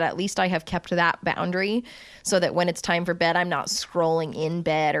this, is that at least I have kept that boundary so that when it's time for bed, I'm not scrolling in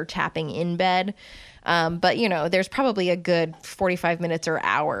bed or tapping in bed. But, there's probably a good 45 minutes or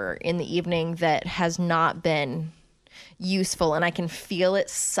hour in the evening that has not been useful, and I can feel it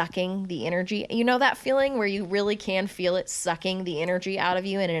sucking the energy. You know that feeling where you really can feel it sucking the energy out of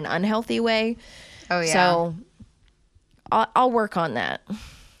you in an unhealthy way? Oh, yeah. So I'll work on that.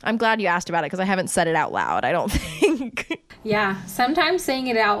 I'm glad you asked about it because I haven't said it out loud, I don't think. Yeah, sometimes saying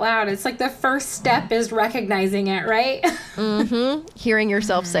it out loud, it's like the first step is recognizing it, right? Hearing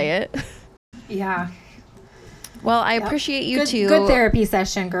yourself say it. Yeah. Well, I appreciate you too. Good therapy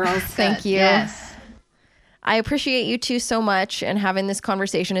session, girls. Thank you. Yes. I appreciate you two so much and having this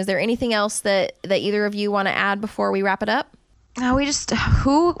conversation. Is there anything else that either of you want to add before we wrap it up?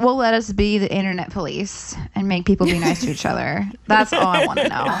 Who will let us be the internet police and make people be nice to each other? That's all I want to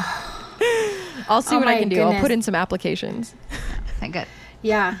know. I'll see what I can do. goodness. I'll put in some applications. Thank God.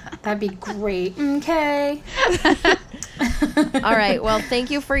 Yeah, that'd be great. Okay. All right. Well,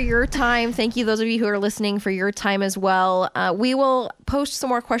 thank you for your time. Thank you, those of you who are listening, for your time as well. We will post some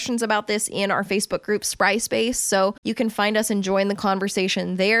more questions about this in our Facebook group, Spry Space. So you can find us and join the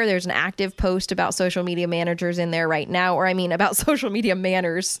conversation there. There's an active post about social media managers in there right now, or I mean about social media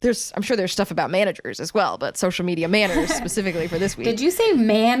manners. I'm sure there's stuff about managers as well, but social media manners specifically for this week. Did you say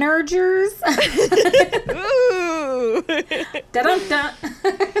managers? Ooh. Dun-dun-dun.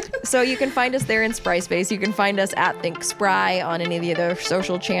 So you can find us there in Spry Space. You can find us at Think Spry on any of the other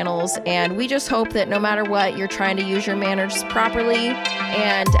social channels. And we just hope that no matter what, you're trying to use your manners properly.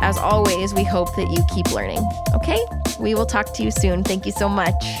 And as always, we hope that you keep learning. Okay? We will talk to you soon. Thank you so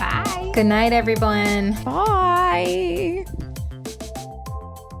much. Bye. Good night, everyone. Bye.